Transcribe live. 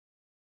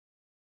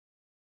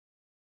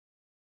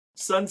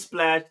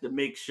Sunsplash, the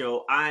Mix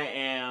Show. I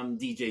am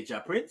DJ Ja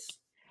Prince.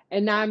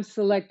 And I'm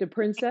Selector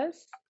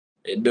Princess.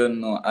 I don't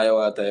know.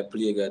 IWaata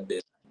play God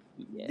there.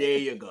 There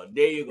Yeah. you go.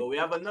 There you go. We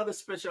have another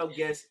special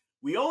guest.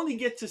 We only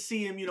get to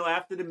see him,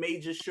 after the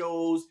major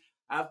shows,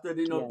 after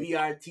Yes.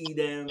 BRT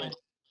them. And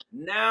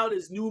now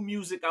there's new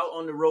music out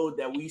on the road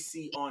that we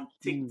see on Mm.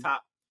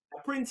 TikTok.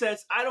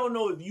 Princess, I don't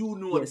know if you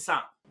know the Yes.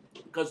 song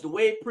because the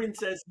way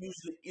Princess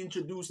usually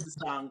introduced the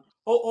song,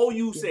 how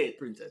you Yes. say it,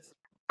 Princess.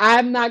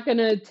 I'm not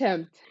gonna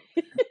attempt,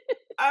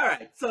 All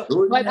right, so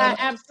Good but I man.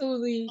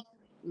 absolutely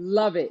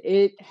love it.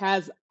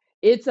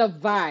 It's a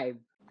vibe.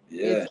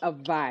 Yeah. It's a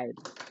vibe.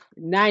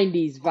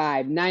 90s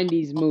vibe,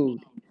 90s mood.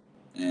 right,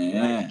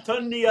 Yeah.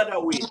 turn the other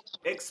way.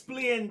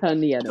 Explain, Turn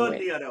the other turn way.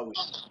 the other way.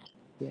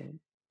 Yeah.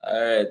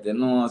 Alright, you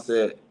know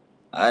say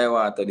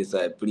IWaata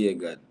decide play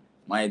God.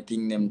 My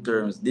thing them Mhm.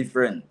 terms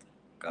different.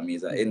 Cause me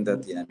is an Mhm.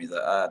 entertainer, me is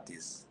an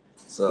artist.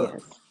 So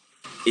Yes.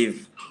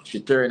 if she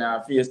turn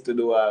her face to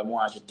the wall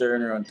more, she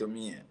turn around to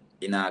me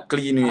in a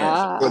clean way. She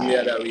turn Ah. the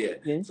other way.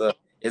 Yeah. So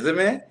you see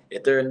me? You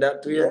turn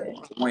that way, Yeah.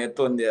 so more you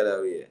turn the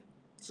other way.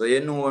 So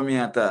you know what me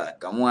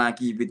attack. I want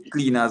to keep it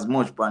clean as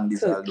much on this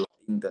Cook. although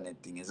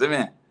internet thing. You see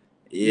me?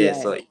 Yeah,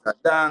 so Yes. it's a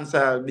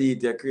dancehall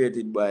beat you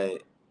created by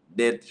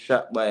Death,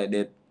 shot by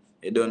Death.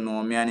 You don't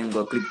know me and him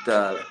go clip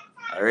tall.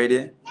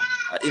 Already?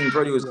 I him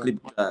produce Yes. clip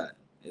tall.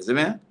 You see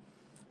me?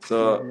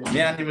 So Mhm. me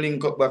and him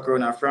link up back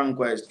around a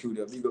Francois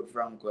studio. Big up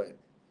Francois.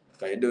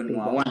 Cause you don't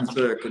know Big up. one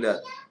circle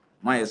that.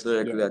 My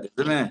circle Yes. that.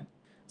 You see me?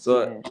 So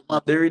Yes. him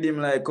have the rhythm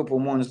like a couple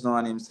months now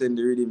and him send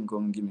the rhythm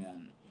come give me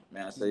and me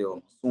I say Mhm.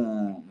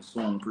 yo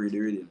soon pre the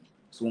rhythm.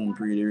 Soon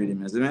pre the rhythm,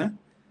 Mhm. you see me?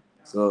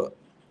 So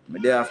me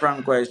there a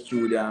Francois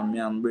studio and me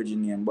and Bridget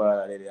and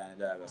Bala there and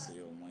the dog I say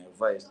yo my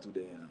voice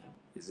today, you know.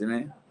 You see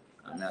me?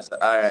 And me I say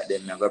alright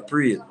then me I go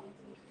pre it.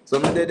 So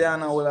me there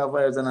and all the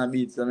vibes and a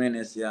beats and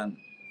me see and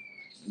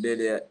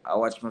there I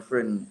watch my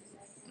friend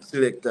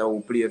selector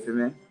who play for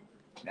me.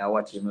 I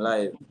watch him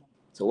live.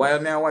 So while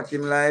me I watch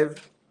him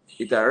live,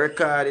 it a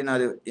record in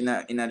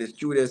the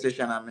studio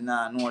session and me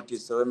nah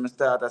notice. So when me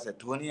start I say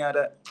Tony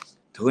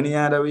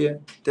Ada Way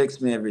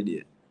text me every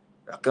day.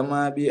 Come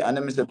on, be and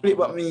then me say play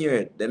but me hear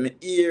it. Then me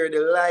hear the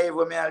live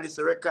when me I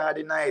listen record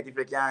the night. If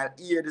you can't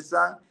hear the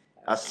song,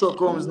 as so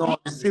comes now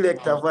the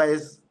selector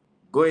voice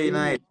going Mm.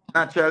 night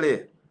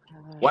naturally.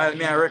 While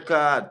me Ah. a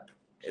record,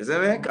 you see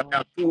me? 'Cause me Wow.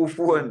 have two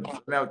phones.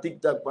 Me have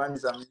TikTok on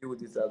this and me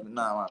use this as my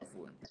normal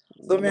phone.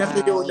 So me I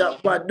say, yo, Wow.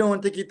 that part,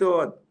 don't take it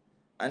out.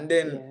 And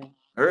then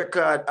Yeah.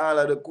 record all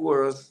of the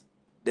chorus.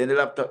 Then the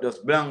laptop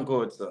just blank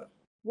out, so.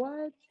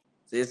 What?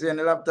 So you see when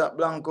the laptop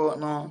blank out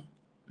now,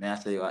 me I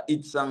say, yo, a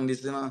hit song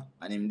this, you know.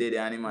 And him did it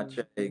and him a Mm.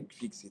 try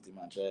fix it, him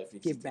a try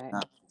fix Get it.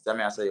 back. So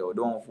me I say, yo,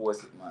 don't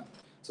force it, man.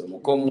 So I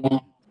come Mm.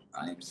 home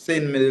and him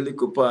send me the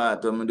little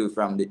part what I do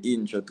from the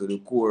intro to the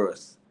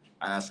chorus.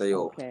 And I say,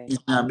 yo, Okay.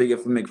 it's not big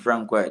if you make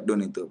Frank White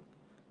done it up.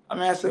 I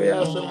mean, I say,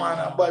 yeah, so man,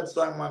 Mm. a bad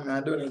song, man,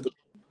 I done it up.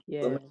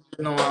 So me Yeah.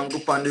 you know, I go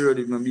on the road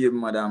with my baby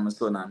mother and my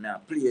son and me I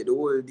play it the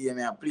whole day,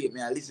 me I play it,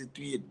 me I listen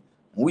to it.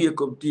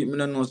 Wake up to it, me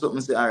don't know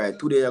something say, alright,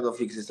 today I go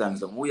fix this song.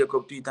 So wake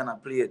up to it and I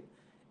play it.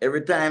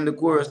 Every time the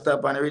chorus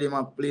stop and the rhythm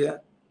I play,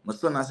 my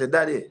son I say,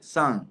 Daddy,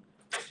 song.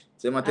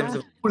 So I tell him, Ah.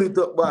 say, pull it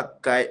up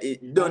back, cause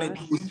it done it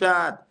Ah. too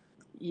short.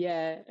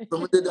 Yeah. So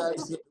I did that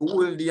the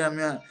whole day and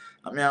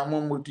me a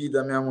mumble to it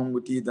and me a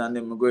mumble to it and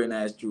then I go in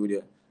the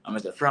studio. And I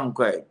say, Frank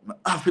White,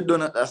 I have to done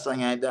that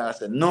song and I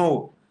said,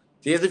 no.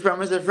 So you see from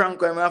me say,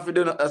 Frank White, I have to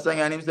done that song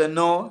and him say,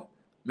 no.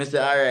 I say,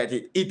 alright,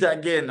 it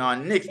again. Now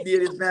next day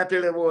this me I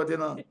tell you about, you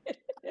know.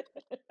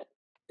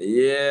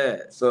 Yeah.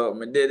 So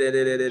I did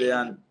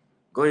and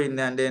go in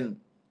and then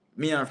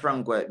me and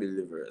Frank White build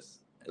the verse.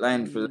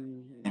 Line for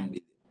Mhm. line.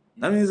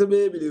 That means the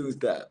baby do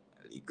start.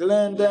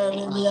 Little time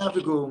Yeah. me have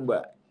to come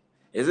back.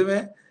 You see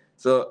me?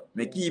 So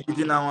me Yeah. keep it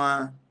in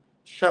our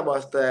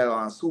Shabba style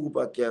and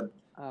super cat.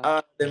 Ah. All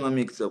of them a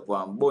mix up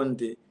one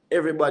bunty.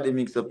 Everybody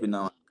mix up Yeah. in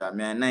our cause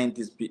me a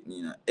 90s pitney,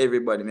 you know.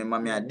 Everybody. Remember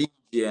me a Yeah. DJ,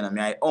 you know.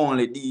 Me I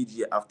only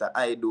DJ after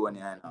I do you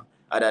know.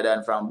 Other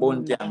than from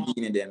Bunty Mm. and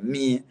Beanie them.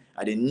 Me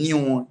are the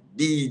new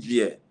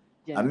DJ.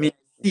 And me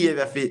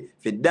Generation. save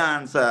for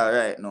dancer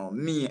right now.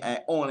 Me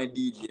I only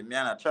DJ. Me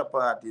and a trap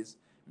artist.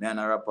 Me and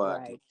a rap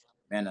artist. Right.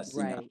 Me and a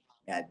singer. Right.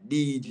 Me a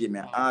DJ. Me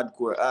a Mm.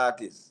 hardcore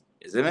artist.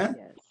 You see me? Yes.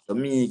 So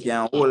me Yes.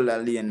 can hold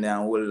that lane there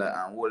and hold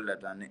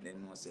that and let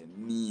them know say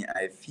me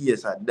I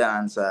face a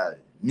dancehall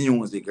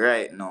music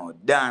right now.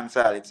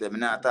 Dancehall it's me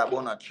not talk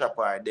about no trap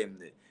or them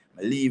there.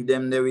 I leave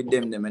them there with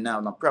them, them. I not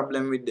have no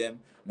problem with them.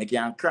 I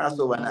can cross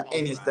over Mm-hmm. in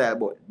any style,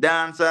 but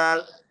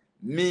dancehall,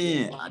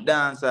 me, Yeah. a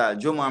dancehall,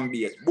 drum and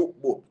bass, boop,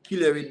 boop,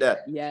 kill it with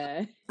that.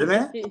 Yeah. See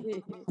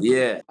me?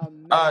 Yeah. A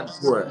mess.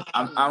 Hardcore.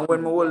 And when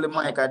I Mm-hmm. hold the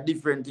mic, a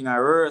different thing,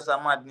 a reverse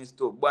a madness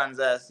too,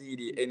 banzai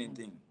CD,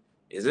 anything.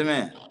 You see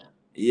me?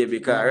 Yeah,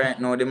 because Mm-hmm. right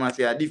now they must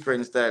say a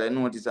different style. I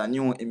notice a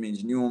new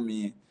image, new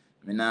me.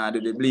 Me now do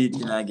the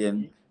bleaching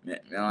again. Me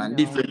want No.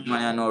 different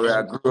man, you know, where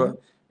I grow.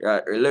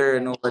 I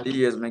learn Yes. over the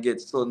years, me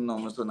get son now,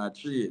 my son a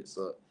three.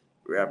 So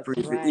we are That's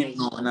pray for him right.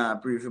 now, and I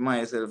pray for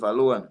myself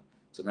alone.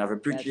 So I have to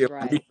That's prepare a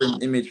right.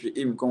 different image for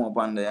him come up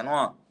on there, you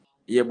know.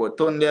 Yeah, but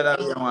Tun Di Ada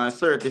Way want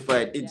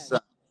certified hit Yes.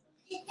 song.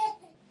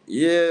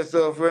 Yeah,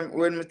 so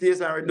when my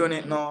station we done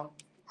it now,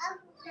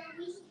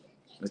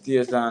 my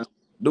station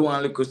do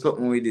one little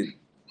something with it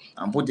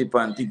and put it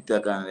on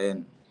TikTok and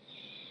then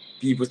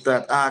people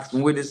start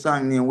asking where the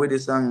song name, where the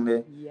song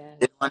there. Yes.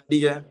 Then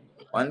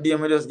one day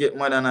I just get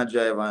mad and I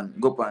drive and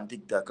go up on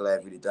TikTok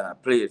live with it and I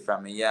play it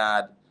from my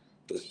yard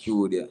to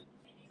studio.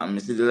 And I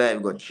see the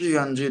live got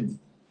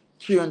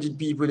 300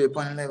 people there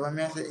on the live.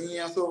 And I say,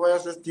 yeah, so why I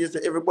say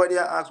everybody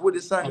ask what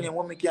the song name,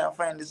 when me can't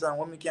find the song,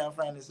 when me can't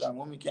find the song,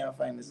 when me can't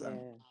find the song.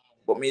 Yeah.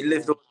 But me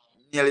left Yeah. up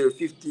nearly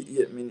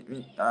 58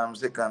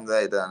 seconds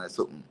right and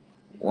something.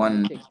 On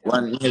One TikTok.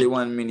 one nearly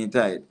 1 minute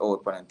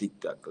out on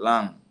TikTok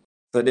long.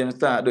 So them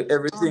start do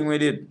everything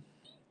with it.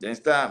 Then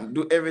start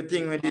do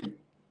everything with it.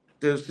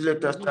 Till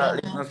selector Mm-hmm. start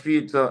lick my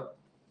feet. So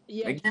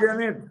I Yes. give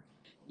them it.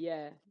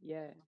 Yeah.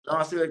 Yeah.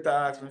 Now selector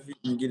ask Yeah. me feet,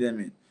 me give them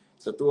it.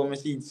 So to me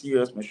see it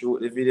serious, me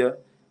shoot the video.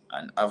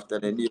 And after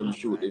the day me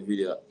shoot the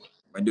video,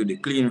 I do the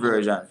clean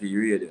version for you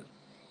radio.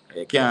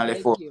 You can't let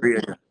Thank for you.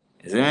 radio.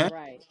 You see That's me?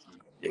 right.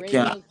 You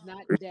can't Radio's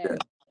not radio.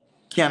 dead.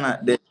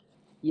 Cannot dead.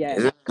 Yeah. You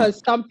see me?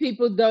 Because some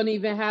people don't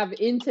even have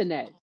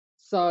internet.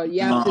 So you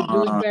have to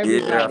do it No, for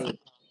yeah, everybody.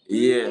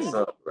 yeah, Mm-hmm.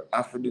 so I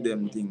have to do Yeah.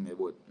 them thing,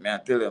 but me I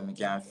tell you, me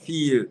can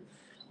feel,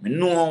 me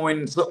know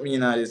when something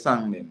in the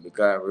song them,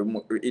 because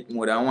we hit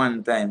more than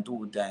one time,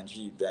 2 times,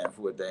 3 times,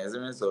 4 times, you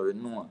know, so we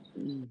know.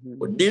 Mm-hmm.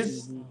 But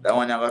this, Mm-hmm. that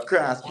one have a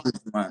cross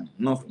bridge, man,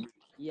 nothing.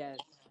 Yes.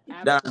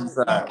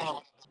 Dancer,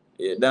 Absolutely.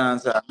 yeah,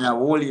 dancer, me have a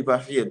whole heap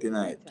of faith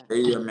tonight, Great time.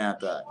 you hear me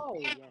at all. Oh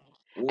yeah.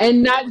 Whole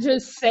And heap. not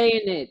just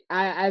saying it.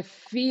 I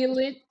feel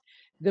it,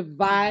 the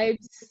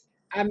vibes.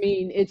 I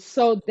mean, it's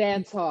so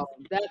dance hall.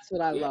 That's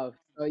what I Yeah, love.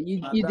 So you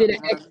and you that did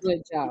an man.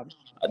 excellent job.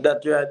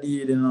 That you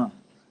did, you know.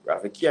 We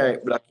have to carry Yes.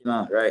 it black, you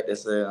know, right?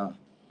 That's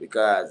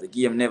because the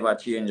game never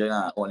change, you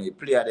know. Only the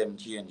player them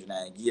change in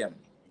the game.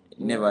 It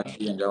never Right.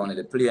 change, only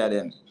the player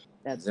them. You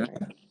That's see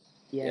right. me?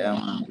 Yes. Yeah,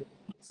 man.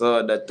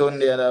 So the Tun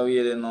Di Ada Way,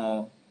 you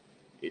know,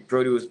 it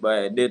produced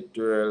by Dead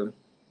Twirl,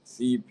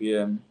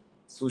 CPM,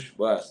 Sush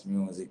Bass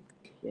Music.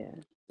 Yeah.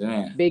 You see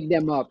me? Big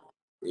them up.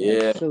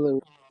 Yes. Yeah.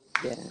 Salute.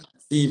 Yeah.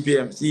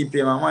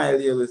 CPM on my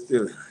label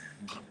still.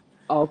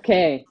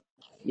 Okay.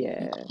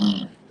 Yeah.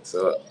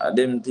 So I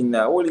them think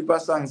that only per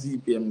song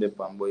CPM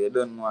depend, but you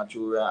don't know what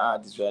you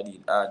artist or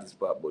did artist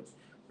part, but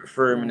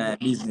prefer me Right. na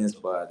business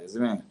part, you see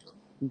me?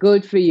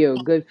 Good for you.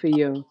 Good for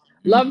you.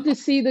 Love Mm. to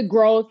see the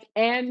growth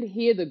and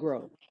hear the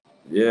growth.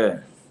 Yeah.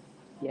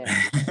 Yes.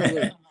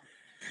 Salute.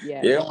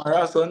 Yes. Yeah, man,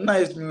 that's some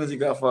nice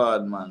music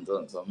afford, man.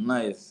 Some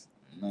nice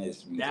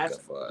music That's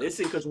afford.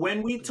 listen, because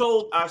when we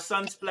told our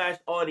Sunsplash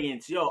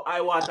audience, yo,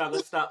 IWaata gonna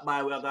stop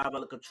by, we're gonna have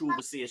like a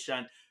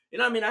TruVersation. You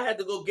know what I mean? I had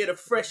to go get a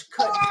fresh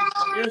cut.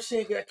 You know what I'm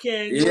saying? I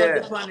can't, you know, Yeah,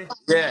 dip on it.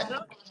 yeah, You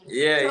know?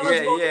 yeah, Tell us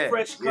yeah, about the yeah.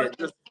 fresh Yeah, cut.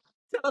 just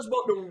Tell us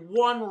about the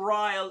One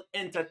Royal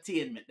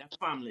Entertainment, that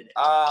family there.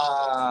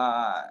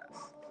 ah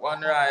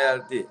one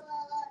royalty.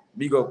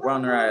 Big up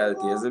one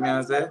royalty, you see me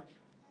I say?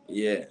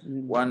 Yeah,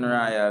 one Mm-hmm.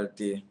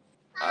 royalty.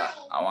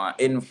 I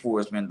want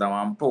enforcement, I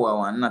want power, I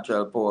want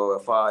natural power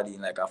with father,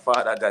 like a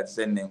father God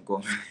send them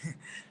come.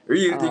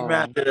 Real thing,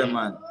 man, Oh, I tell them,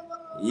 man.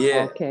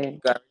 Yeah, okay.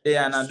 because they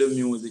are not do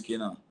music, you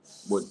know.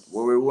 But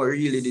what we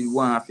really did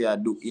want to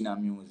do in a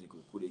music,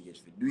 we could get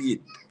to do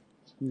it.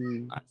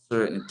 Mm, And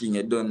certain thing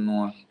you don't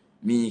know,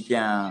 me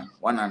can,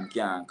 one hand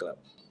can't clap.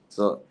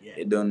 So Yeah.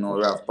 you don't know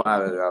okay. Ralph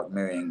Power, Ralph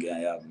Merengue,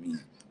 and you have me.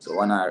 So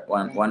Right.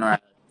 one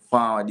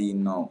forward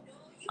in now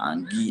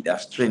and give that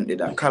strength to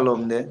that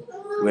column there.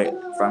 Where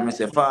from me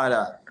say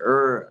father,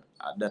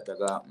 that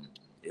happen.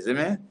 You see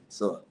me?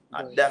 So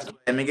Good. that's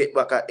why me get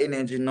back at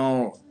energy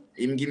now.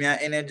 Him give me an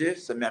energy,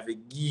 so me have to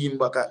give him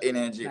back at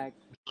energy. Back.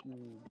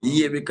 Mm,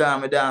 Yeah,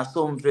 because I done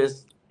some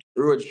fest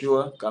road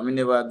show, because I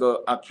never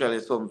go actually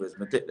some fest.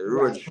 I take the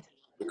road right. show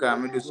because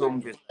I do some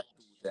Right. fest like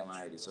 2 times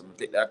already. So I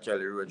take the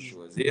actually road Mm,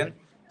 show. See?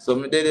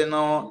 So I did it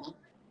now.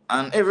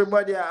 And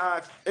everybody I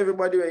ask,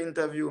 everybody will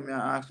interview me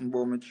and ask me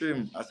about my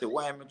trim. I say,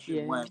 why me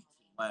trim? yeah.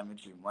 Why me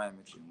trim? Why me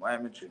trim? Why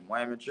me trim?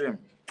 Why me trim?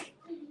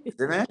 You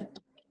see me?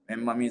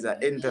 Remember me is an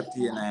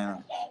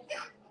entertainer.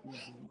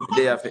 Hmm.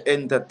 They have to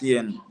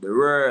entertain the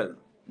world,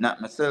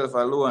 not myself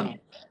alone.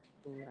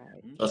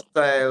 Right. Mhm. The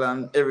style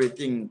and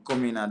everything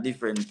come in a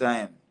different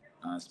time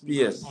and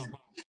space. Hmm.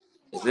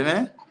 You see me?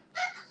 Yeah.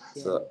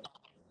 So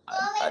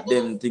I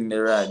them thing they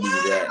right do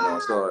right now.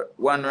 So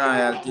one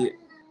royalty,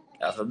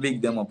 I have to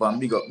big them up and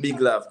big up big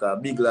laugh, cause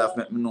big laugh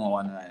make me know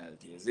one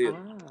royalty. You see it?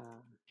 Ah.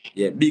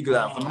 Yeah, big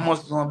laugh. I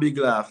must know big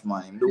laugh,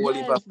 man. The whole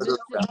heap of Yes, Mr.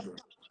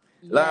 production.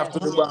 Laugh Yes, to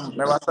the yes, bank. yes.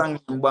 Never sang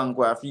in bank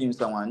where I film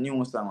someone,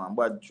 new someone,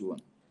 bad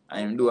tune. I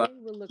am do a Okay,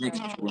 we'll look next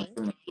out tune for it.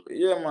 for me.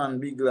 Yeah man,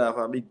 big laugh,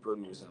 a big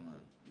producer man.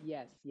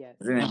 Yes, yes,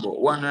 Remember, yes.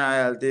 one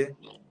royalty,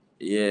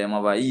 yeah, I'm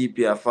have a EP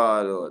a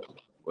fall out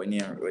when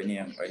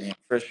you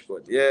fresh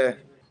cut. Yeah,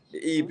 the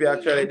EP Okay.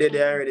 actually did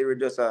already. We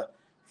just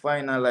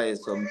finalize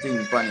some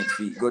things on it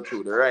to go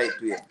through the right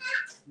way.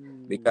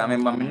 Because Hmm.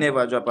 remember, I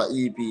never drop a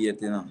EP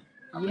yet, you know.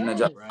 I'm not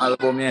drop Yes, an Right.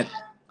 album yet.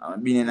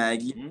 I've been in a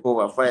game Hmm.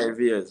 for over 5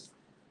 years.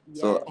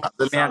 So yes.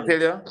 after me, I Solid.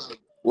 tell you,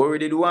 What we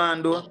did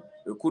one though,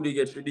 we couldn't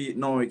get through it.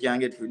 Now we can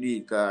get through it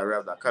because we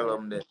have the Yeah.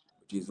 column there,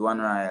 which is one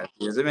royalty.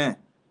 You see me?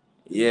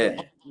 Yeah. Mhm.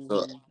 Yeah.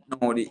 So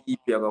Mhm. now the EP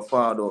I got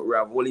forward out. We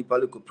have only a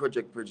little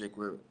project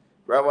where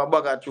we have a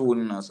bag of tune,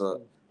 you know, so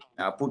Mm.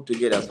 I put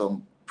together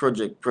some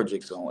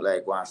projects on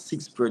like one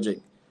 6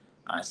 project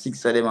and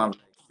 6 of them have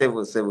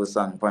like seven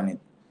songs on it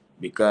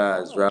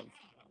because we have Oh,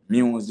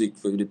 music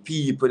for the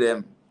people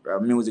them, we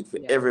have music for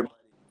yeah. everybody.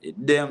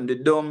 Them, the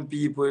dumb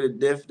people, the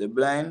deaf, the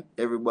blind,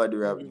 everybody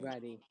we have music.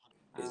 Everybody.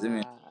 You see me?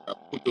 I Ah,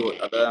 put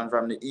out other than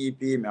from the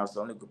EP, I have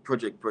some little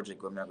project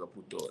where I go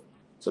put out.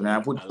 So I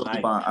put I some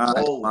like on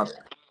that. Bold.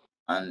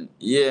 and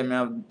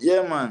yeah,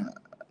 yeah man,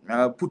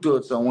 I put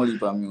out some whole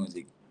heap of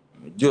music.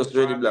 Me just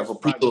ready black Progress, for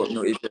put out progress.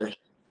 no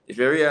if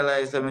you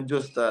realize I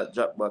just start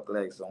drop back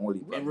like some whole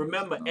heap of And music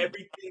remember, now.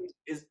 everything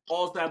is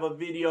also have a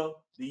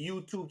video, the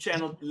YouTube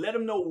channel. Let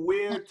them know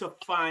where to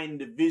find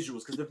the visuals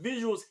because the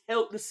visuals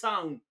help the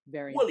song.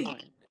 very Wally.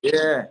 important.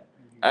 Yeah.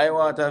 Mhm.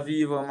 IWaata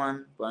Viva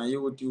man on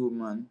YouTube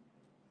man.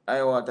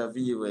 IWaata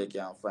Viva you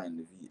can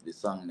find the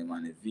song them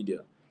and the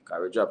video. Cause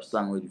we drop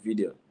song with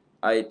video.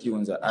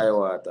 iTunes at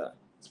IWaata,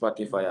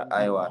 Spotify at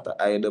Mhm. IWaata,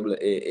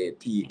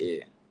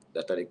 IWaata.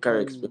 That are the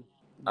correct spelling.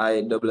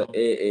 Mm. Mhm.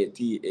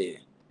 IWaata.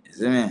 You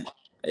see me?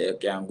 You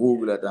can Yeah.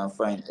 Google it and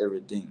find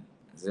everything.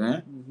 You see me?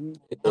 Mhm.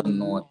 You don't Mhm.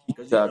 know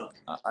Because you know, TikTok,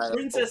 I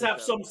Princess have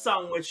official. some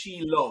song where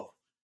she love.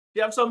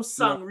 She have some Yeah.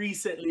 song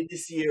recently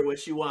this year where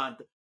she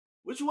want.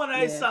 Which one of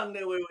these Yeah. song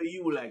that where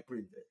you like,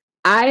 Princess?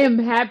 I am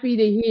happy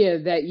to hear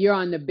that you're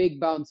on the big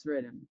bounce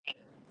rhythm.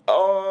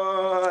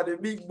 Oh, the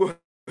big boy.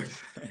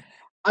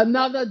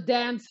 Another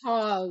dance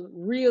hall,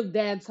 real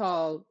dance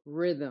hall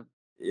rhythm.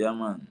 Yeah,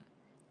 man.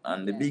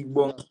 And the Yes. big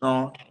bunks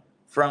now,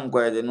 Frank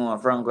White, you know,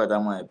 Frank White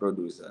is my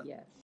producer.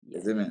 Yes. You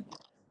Yes. see me?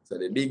 So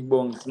the big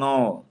bunks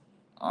now,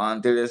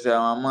 until they say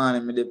my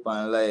man, me dip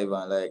on live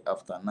and like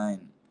after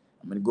 9.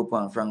 I'm gonna go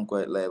on Frank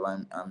White live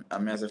and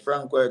I say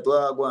Frank White,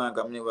 where I go on,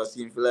 I never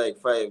seen him for like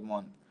 5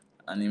 months.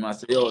 And he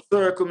must say, yo,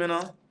 circle me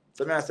now.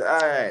 So me I say,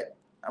 alright.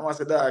 I must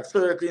say, dog,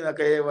 circle you know,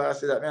 can you ever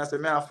say that? Me I say,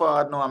 me I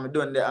forward now, I'm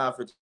done the half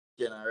a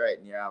chicken and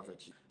right near half a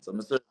chicken. So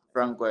me circle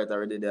Frank White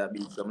already there,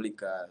 beat some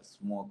liquor,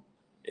 smoke.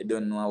 You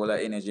don't know all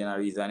the energy and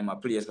reason. And I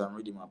play some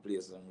rhythm, I play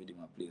some rhythm,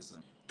 I play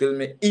some. Till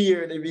me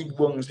hear the big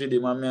bungs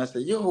rhythm and me I say,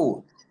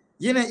 yo,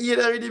 you know hear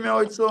the rhythm how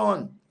it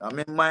sound? I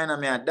mean mine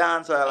and me a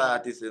dancehall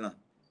artist, you know.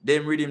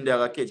 Them rhythm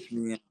there catch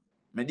me.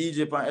 Me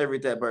DJ pan every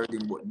type of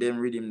rhythm, but them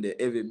rhythm the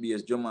heavy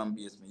bass, drum and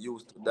bass, me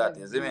used to that,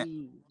 you see me?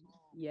 Heavy.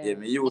 Yeah, Yes.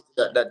 me used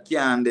to that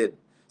can't dead.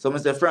 So I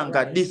say, Frank,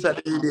 Right. this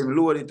at the rhythm,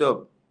 load it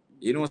up.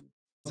 You know, Mhm.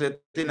 say,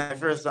 Tina,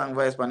 first song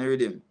voice pan the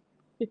rhythm.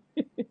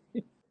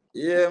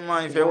 Yeah,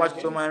 man, if you watch Wow.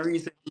 some man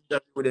recent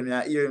interview with them,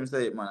 you hear him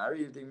say it, man. I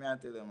really think me I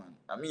tell you, man.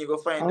 And me go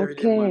find the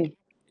rhythm, man. Okay.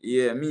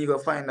 Yeah, me go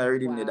find the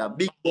rhythm there, that Wow.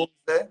 big box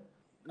there.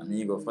 And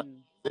me go find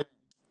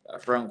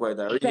Mm. Frank White,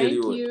 I really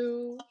Thank would.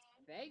 you.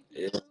 Thank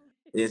Yeah. you.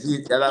 You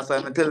see, that's why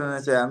I'm telling you,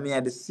 say, me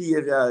are the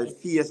savior, the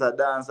face of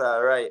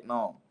dancehall right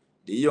now.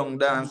 The young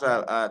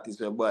dancehall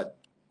artists were bad.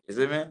 You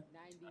see me? 90s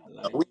I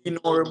like baby. We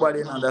know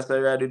everybody now, that's why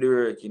we do the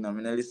work, you know. I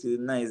mean, I listen to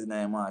the nice in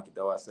the market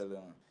ourselves.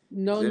 You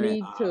No see me?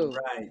 need All to.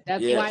 right.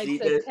 That's Yeah. why See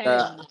it's a that?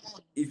 Uh, 10.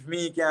 if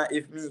me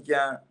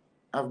can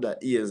have that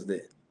ears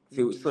there,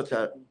 feel Mhm. such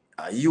a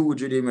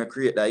huge rhythm may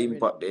create that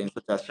impact Rhythm. there in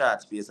such a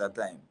short space of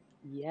time.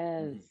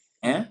 Yes.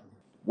 Eh?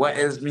 What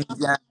Yes. else me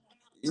can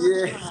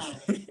yeah.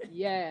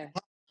 Yeah.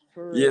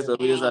 For Yes, so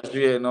real. we just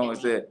share now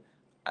say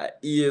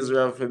ears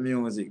are for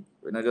music.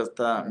 We not just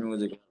talk Right.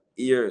 music,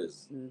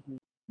 ears. Mhm.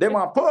 Them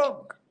a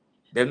punk.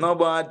 Them no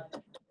bad.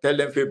 Tell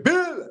them to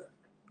build.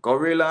 Go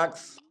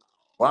relax.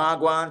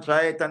 Go and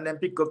try it and then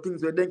pick up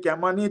things where they can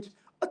manage.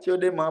 Watch you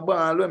them a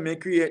ball when me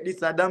create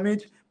this a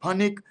damage.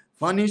 Panic,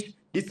 vanish,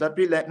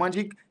 disappear like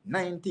magic.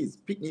 90s,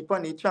 pick me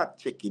on the track,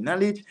 checking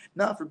knowledge.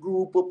 Now if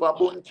group up a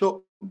bunch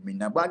up, me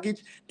na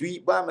baggage. Do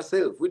it by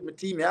myself with my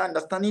team, I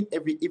understand it.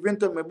 Every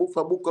event on my book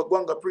for book of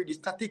Gwanga pretty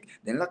static.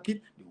 Then lock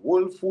it. The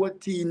whole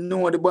 14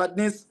 know the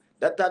badness.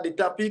 That are the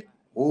topic.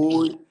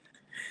 Oh, yeah,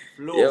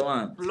 Flow.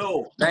 man.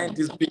 Flow.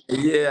 90s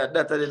Pitney, yeah,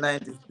 that's the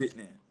 90s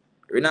Pitney.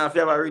 We now if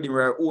you have a rhythm,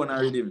 we own a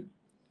rhythm.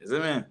 You see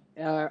me?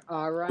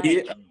 All right.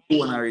 We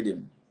own a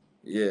rhythm.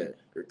 Yeah.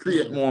 We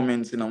create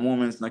moments,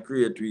 moments in a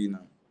create we,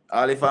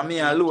 All if I me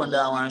alone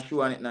that one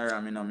show on it na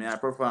ram, me I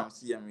perform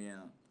same way,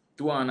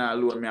 Two and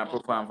alone, me I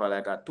perform for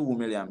like a 2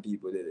 million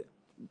people there.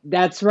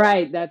 That's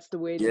right. That's the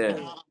way to Yeah. do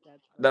it.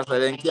 That's That's right. why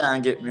they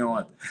can't get me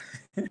out.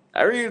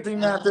 I really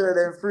think I tell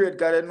them afraid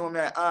because they know me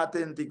an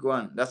authentic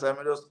one. That's why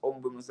I just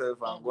humble myself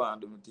and go and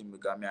do my thing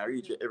because I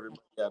reach everybody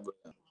I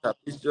go.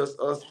 It's just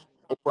us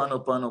up and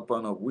up and up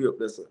and up. We up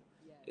there, sir.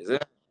 Yes. Is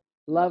it?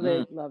 Love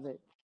Mm. it. Love it.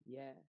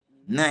 Yeah.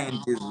 Mhm.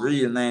 90s,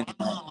 real 90s.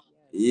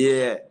 Yes.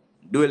 Yeah.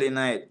 Dually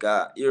night,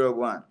 car. Hero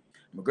one.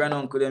 My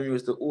granduncle them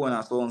used to own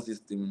a sound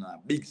system,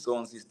 big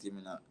sound system,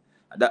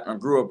 And that I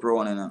grew up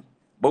around,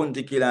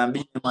 Bounty Killer and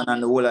Big Man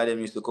and the whole of them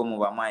used to come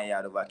over my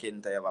yard over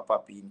Kent, over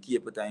Papi in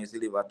Cape Town, used to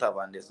live a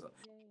tavern there. So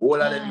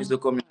all of them used to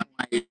come in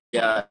my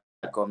yard,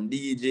 come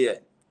DJ.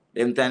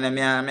 Them time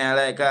me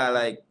I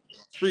like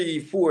 3,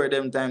 4,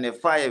 them time they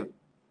 5.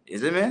 You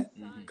see me?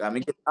 Mm-hmm. Cause me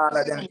get all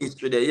of them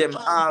history there. Yeah, me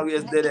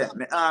always did it.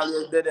 Me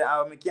always did it.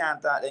 How me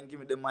can't talk, then give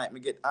me the mic. Me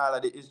get all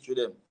of the history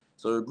them.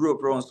 So we grew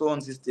up around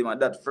sound system,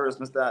 and that first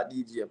me start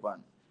DJ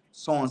upon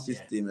sound Yeah.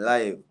 system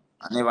live.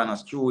 I never no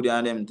studio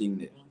and them thing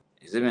there.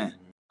 You see me?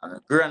 Mm-hmm. And my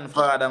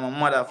grandfather, my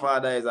mother,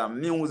 father is a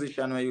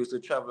musician who used to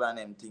travel and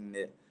them thing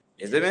there.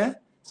 You see Yeah. me?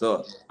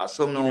 So as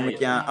some now me Yeah.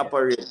 can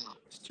operate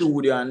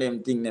studio and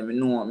them thing them me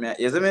know me.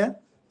 You see me?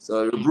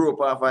 So we grew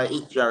up off our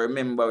history. I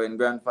remember when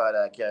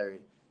grandfather carry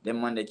them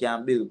man they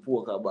can build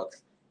poker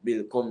box,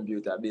 build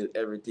computer, build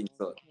everything.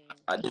 So Okay.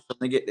 I just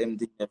want to get them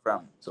things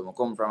from. So I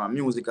come from a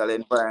musical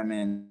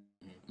environment.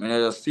 Mm-hmm. When I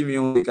just see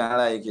music and I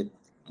like it.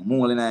 I'm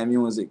all in my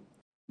music.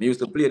 I used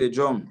to play the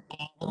drum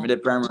in the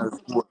primary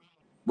school.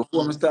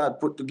 Before I start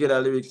put together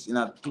lyrics in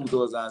a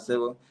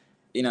 2007,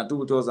 in a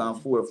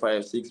 2004,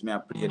 5, 6, me I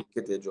play the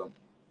kettle drum.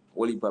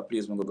 All heap of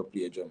place me go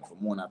play drum for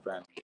more than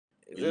primary.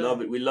 Is We it?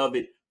 love it. We love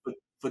it. But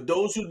for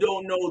those who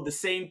don't know, the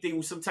same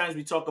thing. Sometimes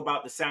we talk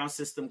about the sound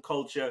system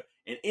culture,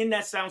 and in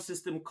that sound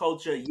system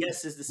culture,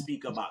 yes, is the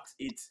speaker box.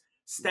 It's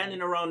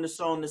standing around the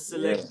song, the Yeah.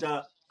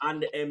 selector,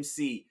 and the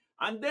MC.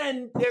 And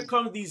then there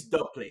come these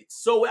dub plates.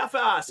 So we have to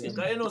ask you, Yeah.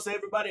 because you know, so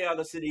everybody out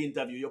to see the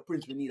interview. Your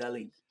prince, we need a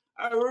link.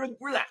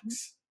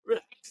 Relax,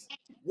 relax.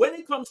 When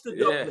it comes to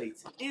dub Yeah.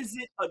 plates, is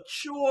it a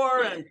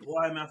chore and boy,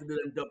 I'm have to do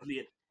them dub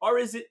plate? Or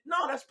is it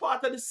no, that's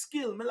part of the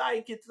skill. Me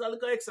like it, it's a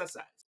little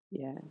exercise.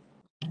 Yeah.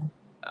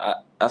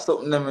 I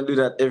something them do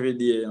that every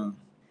day, you know.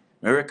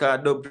 My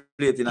record dub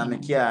plate in my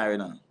car, you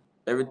know.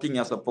 Everything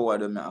has a power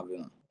them have, you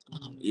know.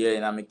 Mm. Yeah,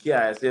 in my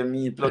car, I say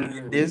me plug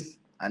in this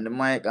and the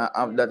mic and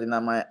have that in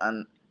my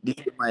and this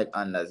the mic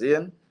under, see?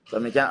 So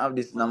I can have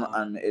this in my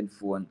and my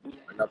headphone,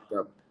 my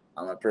laptop,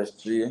 and my press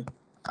tray,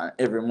 and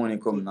every morning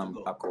come in Good to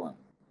my go. account.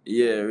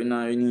 Yeah, we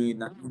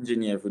need an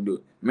engineer to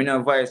do. Me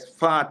no voice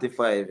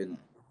 45, you know.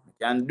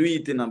 Can do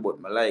it, you know, but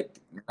me like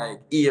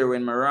hear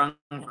when me wrong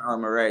or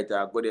me right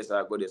or go this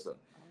or go this.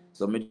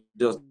 So me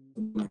just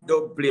Mm.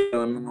 dub play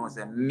when me know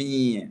say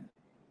me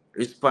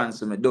response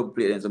to me dub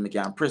play then so me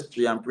can press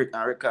three and prick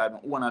and record me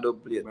one a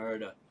dub play.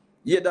 Murder.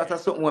 Yeah, that's Yeah.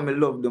 something what me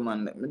love do,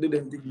 man. Me do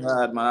them things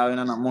hard, man. I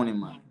ain't no money,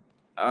 man.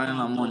 I ain't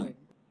no money. Good.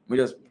 Me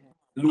just Yeah.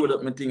 load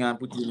up my thing and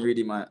put in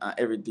ready, man, and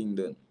everything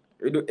done.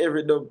 We do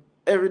every dub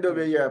a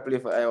Good. year I play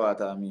for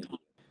IWaata, me.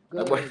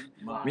 But Good.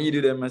 Mad. me Wow.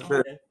 do them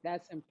myself, Yeah.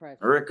 That's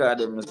impressive. record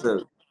them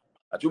myself.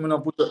 I try me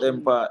not put up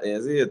them Mm. part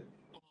there, see it?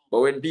 But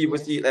when people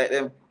Yeah. see it like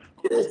them,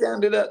 you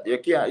can't do that. You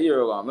can't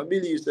hear one. I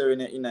believe so in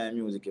the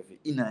music, if you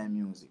in the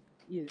music.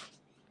 Yeah.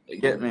 You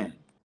get Yeah. me?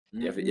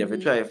 You have to Mm-hmm.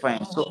 try to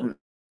find something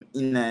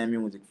in the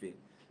music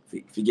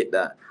for get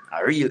that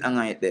a real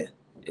hanger it there.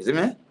 You see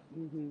me?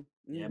 Mm-hmm.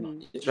 Yeah, man. Mm-hmm.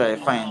 You try to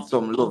Mm-hmm. find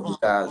some love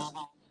because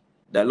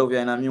the love you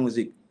in the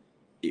music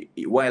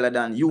wilder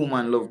than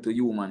human love to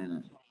human, you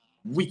know.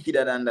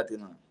 Wickeder than that, you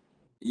know.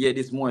 Yeah,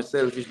 this more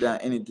selfish than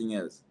anything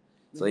else.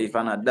 So if I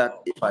Mm-hmm. not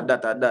that, if I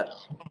that or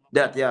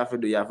that you have to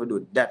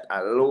do that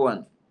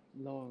alone.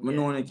 Me Yeah. Long.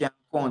 know you can't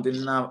count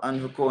in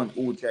and count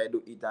who try to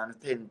do it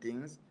and 10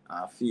 things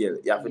and fail.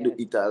 You have to do Yes.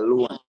 it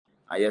alone.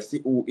 And you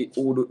see who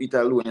do it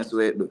alone, that's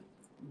what it do.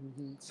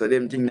 Mm-hmm. So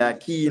them things that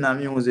key in the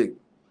music.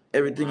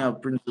 Everything Mad.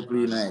 have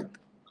principle in it.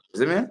 You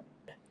see me?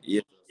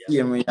 Yeah. Yeah.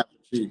 Same way you have to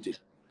treat it.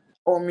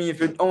 How me if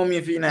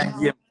you in a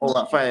game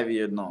over 5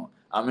 years now,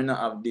 I may not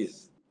have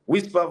this.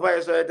 Whisper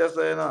voice right there,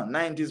 so you know,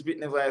 90s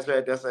beat voice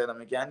right there, so you know,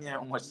 I can't hear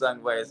how much song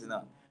voice, you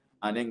know,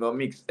 and then go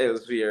mix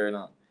elsewhere, you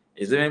know.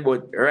 You see me?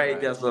 But right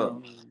Right. there,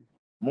 so Mm.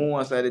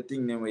 most of the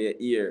thing them where you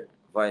hear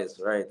voice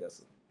right there,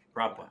 so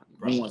Proper. Wow.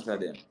 Proper. most of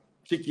them.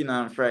 Chicken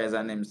and fries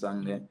and them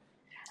song there,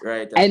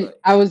 right there, And so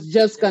I was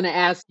just yeah, gonna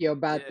ask you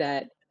about yeah,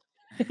 that.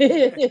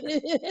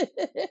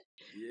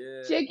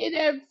 yeah. Chicken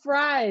and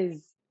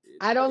fries.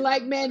 I don't Chicken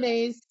like and fries.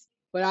 mayonnaise,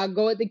 but I'll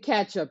go with the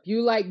ketchup.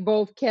 You like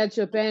both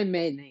ketchup and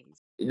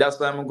mayonnaise. That's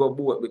why I'm go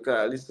both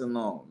because listen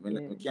now,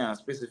 Yeah. me can't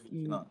specific,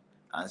 you Mm. know,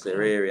 and say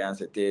rare and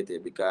say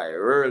tete because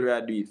earlier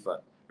I do it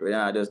for. Right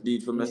now I just do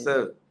it for Yeah.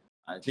 myself.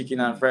 And chicken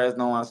and fries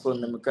now on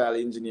Sunday me call the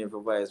engineer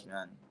for vice me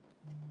and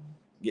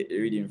get the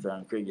reading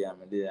from Craig and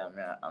me there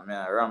and me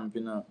a ramp,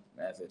 you know.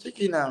 I say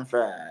chicken and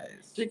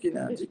fries, chicken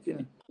and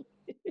chicken.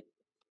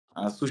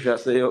 And Susha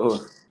say, yo,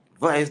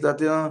 vice that,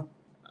 you know.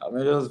 I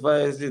me just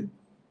vice it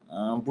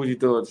and put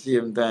it out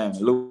same time.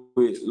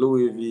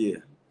 Louis V.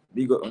 Um,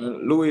 Big up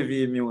Louis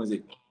V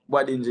music.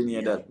 What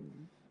engineer Yeah. that?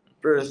 mm.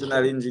 Personal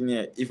Okay.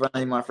 engineer. If I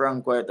name a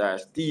Frank White or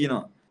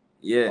Stino.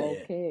 Yeah. Yeah.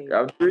 Okay.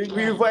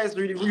 We voice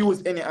we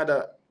use any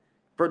other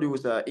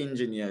producer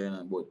engineer, you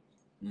know, but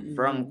Mm-hmm.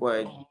 Frank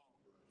White,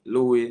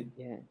 Louis,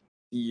 Yeah.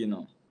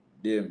 Stino,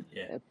 them.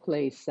 Yeah. That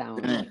play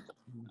sound. Yeah.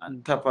 And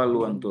Mm-hmm. Tap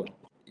alone Mm-hmm. too.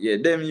 Yeah,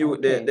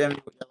 Okay. them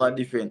you have a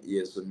different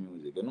ears to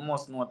music. You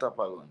must know Tap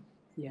alone.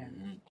 Yeah.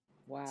 Hmm.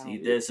 See Wow.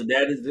 Yeah. there, so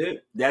that is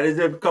it. That is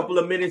a couple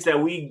of minutes that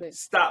we But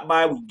stop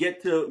by. We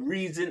get to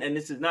reason, and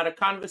this is not a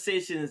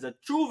conversation; it's a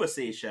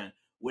TruVersation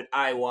with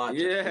IWaata.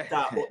 We Yeah.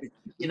 talk about the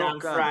chicken No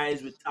and can.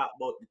 fries. We talk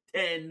about the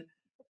 10,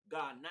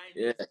 God,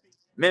 Yeah.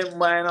 90s.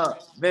 Remember, you know,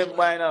 Well,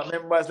 remember, you know,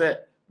 remember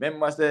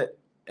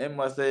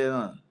say, you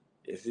know,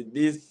 you see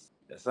this,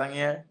 the song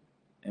here?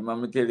 And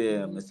mama tell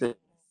you, I say,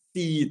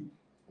 see it.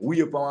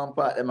 We up on one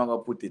part, them gonna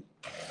put it.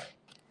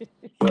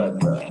 But,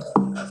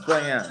 that's why,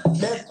 yeah.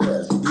 That's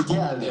right. The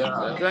girl,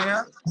 yeah. That's why,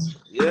 yeah.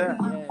 Yeah.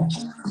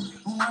 Yes.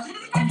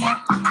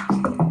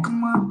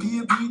 Come on,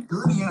 baby,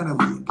 turn the other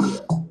way.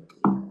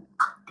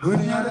 Turn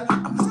the other,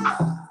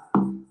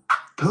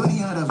 turn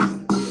the other way.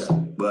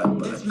 But,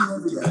 let's be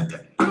over that.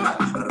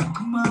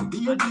 Come on,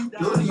 baby, turn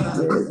the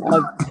other We're way.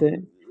 up to Yeah,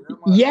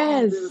 man. Can't tell you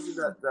yes,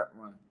 that,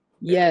 man. Can't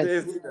tell yes.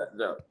 you that,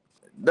 job.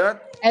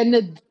 That, And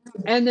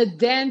the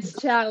dance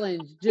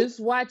challenge. Just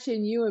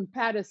watching you and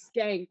Pat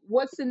Skank.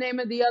 What's the name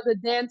of the other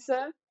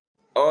dancer?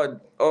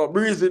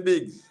 Breezy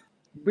Biggs.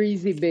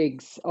 Breezy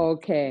Biggs.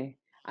 Okay.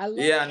 I love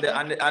Yeah,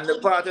 and the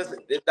part is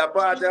the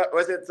part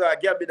was it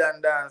Gabby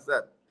Dan dance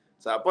that.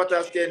 So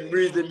Potter Skin,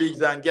 Breezy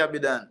Biggs and Gabby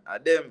Dan.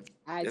 Them.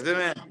 I You see me?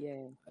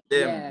 yeah.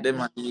 Them, Yeah.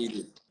 them are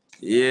needed.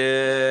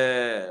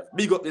 Yeah.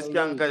 Big up this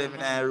Salute. skanker them in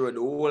the road, the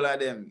whole of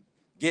them.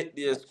 Get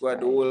their That's squad,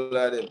 the right. whole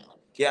of them.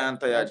 Can't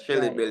tire That's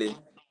Shelly right. Belly.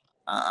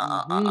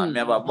 And Mm-hmm. me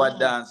have a bad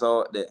dance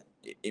out there.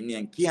 I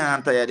mean,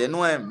 can't tire. They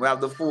know him. We have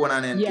the phone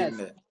and anything Yes.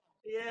 there.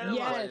 Yeah, man.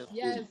 Yes.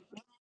 Yes.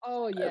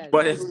 Oh yes.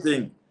 Baddest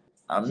thing.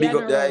 And big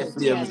up the high General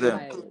flames can't them.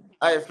 tire it.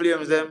 High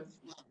flames Yes. them,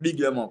 big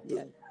them up.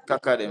 Yes.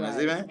 Kaka them, you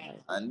see Right. me? Right.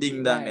 And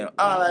ding dang them. Right.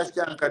 All I Right.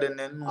 skanker them,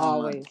 they know man.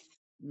 Always.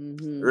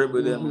 Mm-hmm.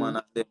 Rebel them Mm-hmm. man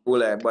and them whole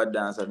like bad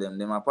dancer them.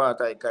 Them a part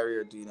of the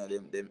career too, you know,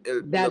 them help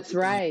build up That's the thing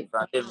right.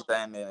 from them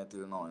time there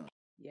until now.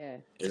 Yeah.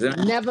 You see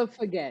me? Never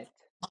forget.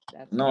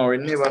 That's No, right.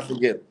 we never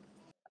forget.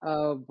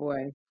 Oh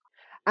boy.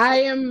 I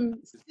am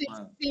Man.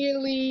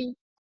 sincerely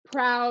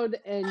proud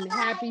and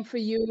happy for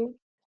you.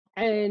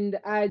 And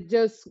I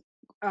just,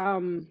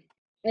 um,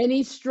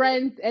 any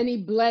strength, any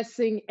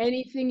blessing,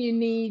 anything you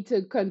need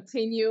to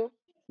continue,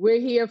 we're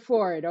here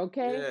for it.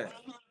 Okay. Yeah.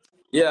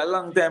 Yeah, a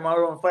long time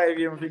around 5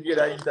 years to get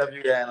that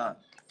interview guy now. That's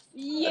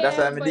Yeah,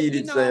 how I but did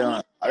it say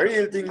man. A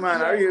real thing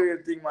man, a yeah, real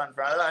thing man.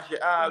 From last year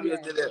always yeah,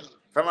 to them.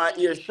 From my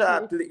ear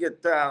short till it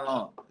get tall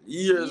now.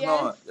 Years yes,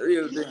 now. The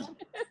real thing.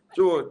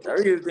 Truth, a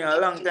real thing, a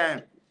long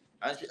time.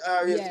 And she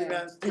always see me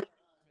yeah, and still.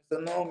 So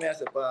now me I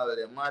say, Paul,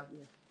 they mad.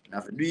 yeah. I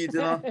have to do it, you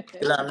know.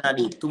 Till I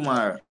do it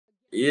tomorrow.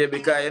 Yeah,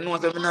 because you know,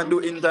 so me not do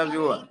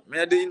interview. Me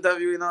not do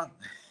interview, you know.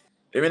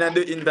 Me not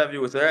do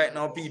interview. So right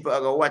now, people are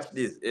going to watch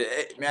this.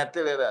 Me I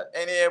tell you that.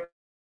 Any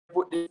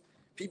put this,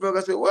 people are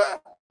going to say,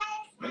 what?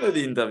 Me not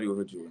do interview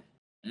with you.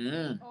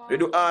 We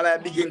do all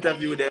that big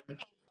interview them,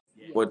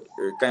 but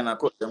Yes. kind of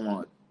cut them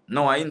out.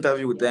 Now I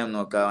interview Yeah. them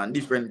now, cause and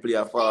different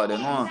player for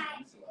them, no. All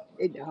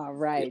Yeah,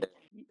 right.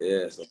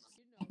 yeah, so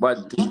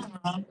bad thing.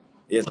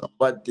 Yes, a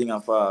bad thing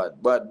of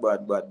bad,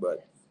 bad, bad, bad.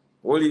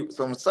 Only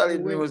some And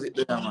solid music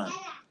there, man.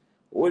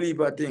 Only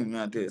bad thing,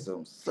 man, I tell you,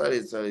 some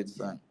solid, solid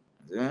song.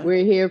 Yeah?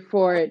 we're here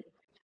for it.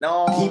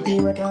 No,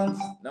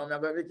 no, I'm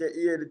not going to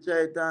hear the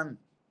Titan.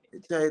 The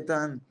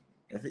Titan.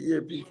 If you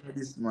hear people for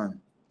this,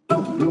 man.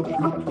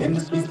 In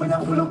the streets when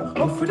I pull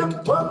up for them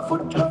 1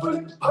 foot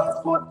travel.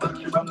 Passport,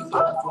 country from the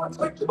smartphone,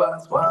 spec the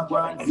bands,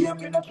 one, see I'm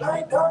in a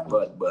try down.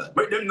 But.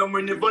 But them no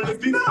me never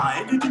live in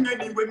anything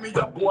anyway, me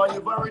a boy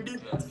ever ready.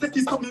 Set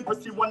it so me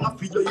pussy one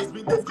of your is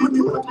with the good.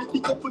 You watch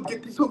it, up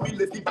forget it, so me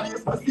let it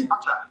place messy.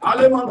 All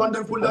them all want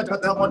them full of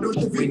chat, I want to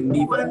shift in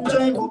the when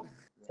drive.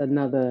 It's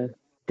another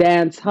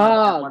dance Man, them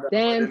hall, mother for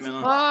them, dance you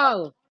know.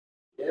 hall,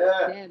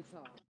 Yeah. dance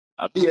hall.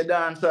 I be a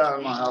dancer,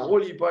 man. A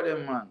whole heap of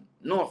them, man.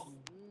 No.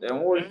 Them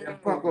Hmm. whole them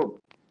pack up.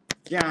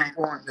 Can't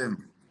count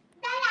them.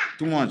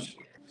 Too much.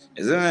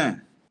 You see me?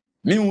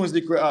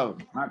 Music we have,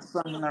 not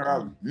song in a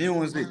rap.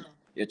 Music.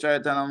 You try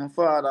to tell my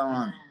father,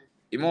 man.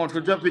 He want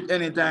to drop it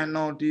anytime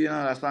now to you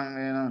know that song,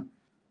 you know.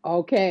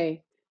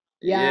 Okay.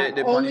 Yeah, Yeah,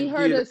 the on only him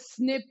heard TV a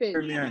snippet.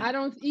 premiere. I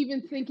don't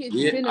even think it's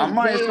Yeah, been a day or and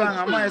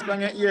my two.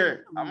 song you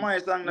hear. And Mm. my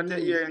song that you Mm.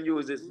 hear and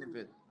use this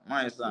snippet.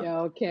 My song. Yeah,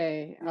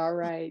 okay. All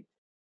right.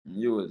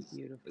 Use.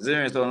 Beautiful. See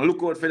me? So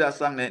look out for that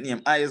song that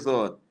name Eyes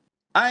Out.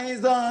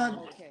 Eyes on.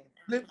 Okay.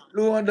 Flip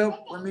load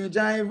up when me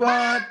drive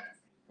out.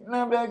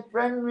 No big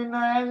friend, me no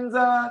hands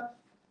on.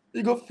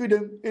 You go feed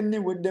them any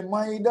with them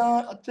my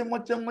dog.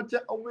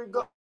 Acha, oh my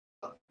god.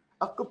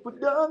 I could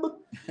put down.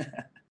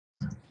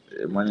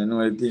 Yeah, man, you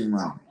know the thing,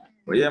 man.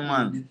 But yeah,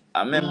 man.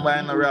 I remember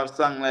in a rap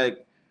song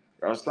like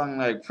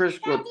Fresh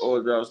Cut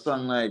old rap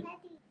song like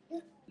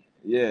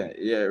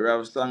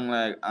rap song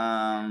like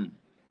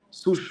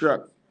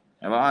Sushrak.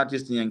 I have an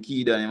artist named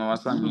Kida, and I have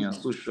a song named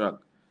Sushrak.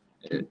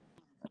 Yeah.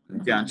 You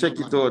can check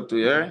it out too,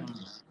 yeah?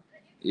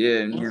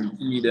 Yeah, me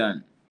and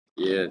Eden.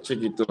 Yeah, check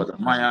it out.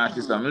 My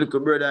artist, I'm a little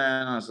brother,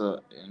 you know,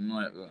 so you know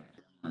it.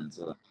 And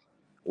so,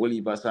 whole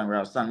heap of song. We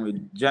have song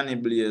with Johnny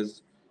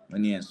Blaze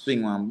when he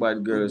swing one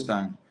bad girl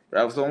song. We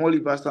have some whole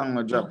heap of song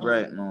we drop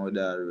right now with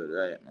that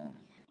right now.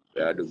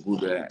 We are the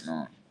good right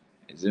now.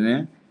 You see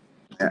me?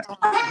 Yeah.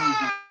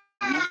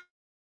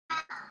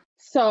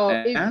 So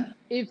Eh?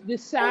 if the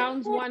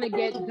sounds want to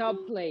get dub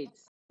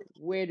plates,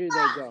 where do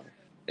they go?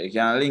 You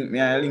can link me,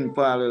 I link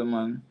Paul,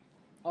 man.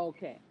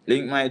 Okay.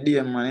 Link my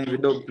DM, man. Every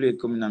dog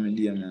plate coming on my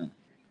DM, man.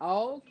 See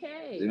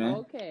Okay. me?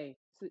 Okay.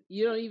 So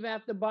you don't even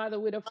have to bother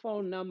with a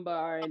phone number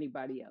or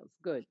anybody else.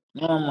 Good.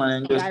 No,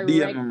 man, just DM me,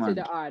 Direct to man.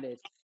 the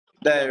artist.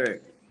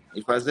 Direct.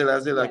 If I sell, I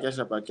sell a Yes.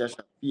 cash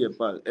up,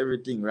 PayPal,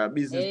 everything. We're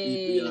business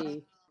people, you know.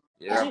 Hey.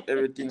 You have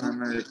everything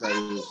America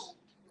is.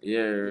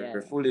 Yeah,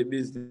 fully Yeah.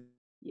 business.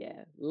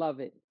 Yeah. Love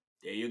it.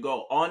 There you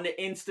go. On the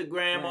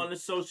Instagram, Right. on the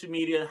social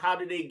media, how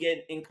do they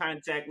get in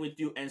contact with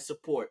you and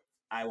support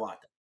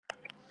IWaata?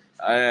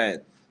 Alright.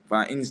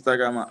 On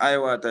Instagram,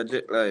 IWaata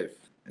Jet Life.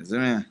 You see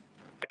me?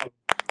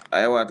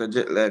 IWaata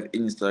Jet Life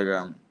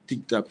Instagram.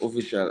 TikTok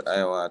official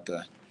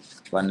IWaata.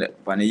 On the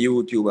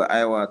YouTube,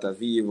 IWaata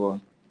Vivo.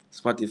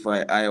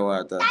 Spotify,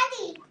 IWaata.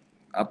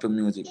 Apple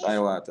Music,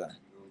 IWaata.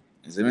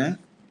 You see me? Man.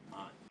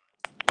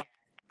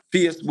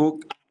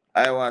 Facebook,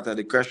 IWaata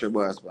the Crusher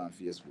Boss on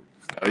Facebook.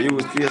 I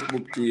use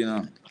Facebook to, you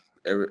know,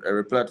 every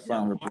Yep.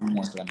 platform for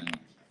promotion, you know.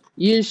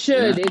 You You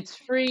should. know? It's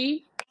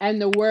free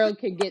and the world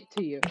can get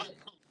to you.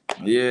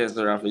 Yes,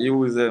 sir, I have to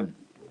use them.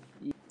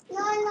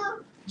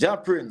 Ja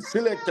Prince,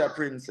 Selector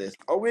Princess.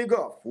 How we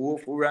go? Four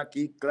for a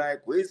kick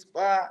like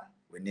whisper.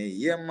 When they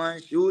hear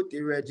man shoot,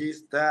 the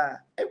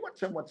register. Hey,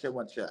 watch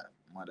out.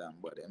 Madam,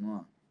 but you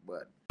know,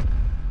 but